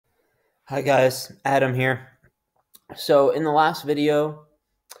Hi guys, Adam here. So in the last video,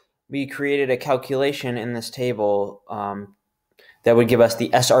 we created a calculation in this table that would give us the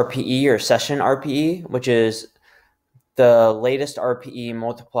SRPE or session RPE, which is the latest RPE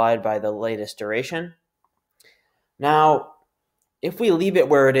multiplied by the latest duration. Now, if we leave it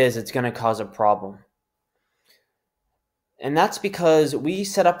where it is, it's going to cause a problem. And that's because we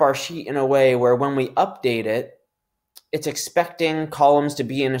set up our sheet in a way where when we update it, it's expecting columns to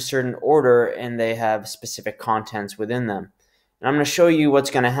be in a certain order and they have specific contents within them. And I'm going to show you what's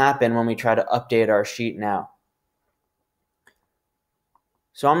going to happen when we try to update our sheet now.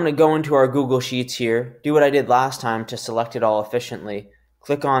 So I'm going to go into our Google Sheets here, do what I did last time to select it all efficiently.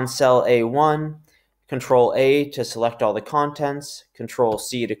 Click on cell A1, Control A to select all the contents, Control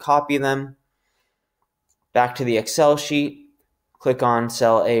C to copy them. Back to the Excel sheet, click on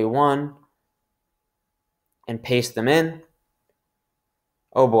cell A1 and paste them in.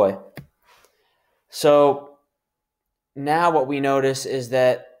 Oh boy. So now what we notice is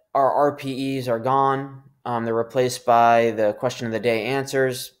that our RPEs are gone. They're replaced by the question of the day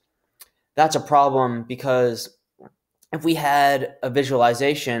answers. That's a problem because if we had a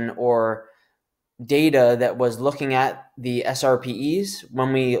visualization or data that was looking at the SRPEs,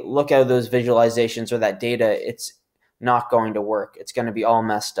 when we look at those visualizations or that data, it's not going to work. It's going to be all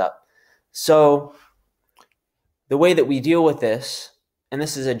messed up. So the way that we deal with this, and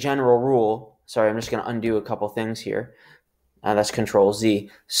this is a general rule, sorry, I'm just going to undo a couple things here. That's Control Z.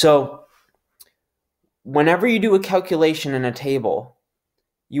 So whenever you do a calculation in a table,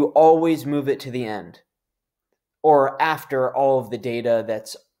 you always move it to the end or after all of the data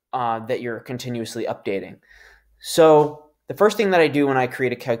that you're continuously updating. So the first thing that I do when I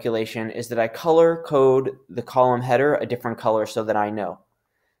create a calculation is that I color code the column header a different color so that I know.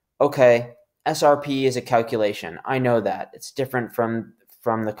 Okay, SRP is a calculation. I know that. It's different from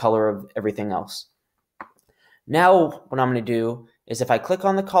the color of everything else. Now what I'm going to do is if I click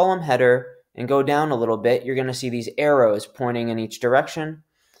on the column header and go down a little bit, you're going to see these arrows pointing in each direction.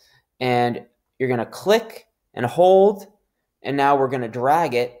 And you're going to click and hold, and now we're going to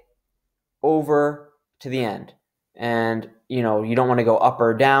drag it over to the end. And you don't want to go up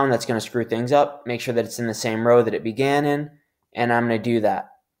or down. That's going to screw things up. Make sure that it's in the same row that it began in, and I'm going to do that.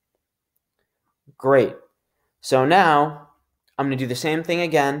 Great. So now I'm going to do the same thing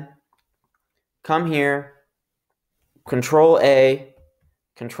again. Come here, Control A,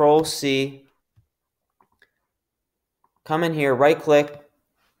 Control C, come in here, right click,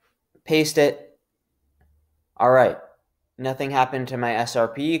 paste it. All right. Nothing happened to my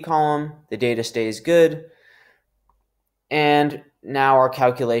SRPE column. The data stays good. And now our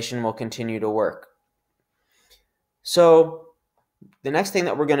calculation will continue to work. So the next thing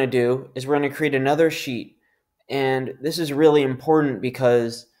that we're going to do is we're going to create another sheet. And this is really important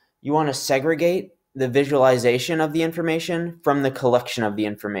because you want to segregate the visualization of the information from the collection of the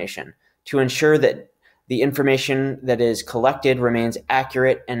information to ensure that the information that is collected remains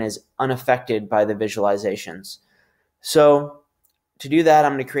accurate and is unaffected by the visualizations. So to do that,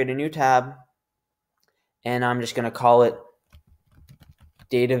 I'm going to create a new tab, and I'm just going to call it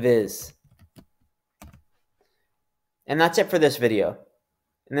Data Viz. And that's it for this video.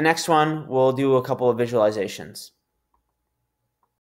 In the next one, we'll do a couple of visualizations.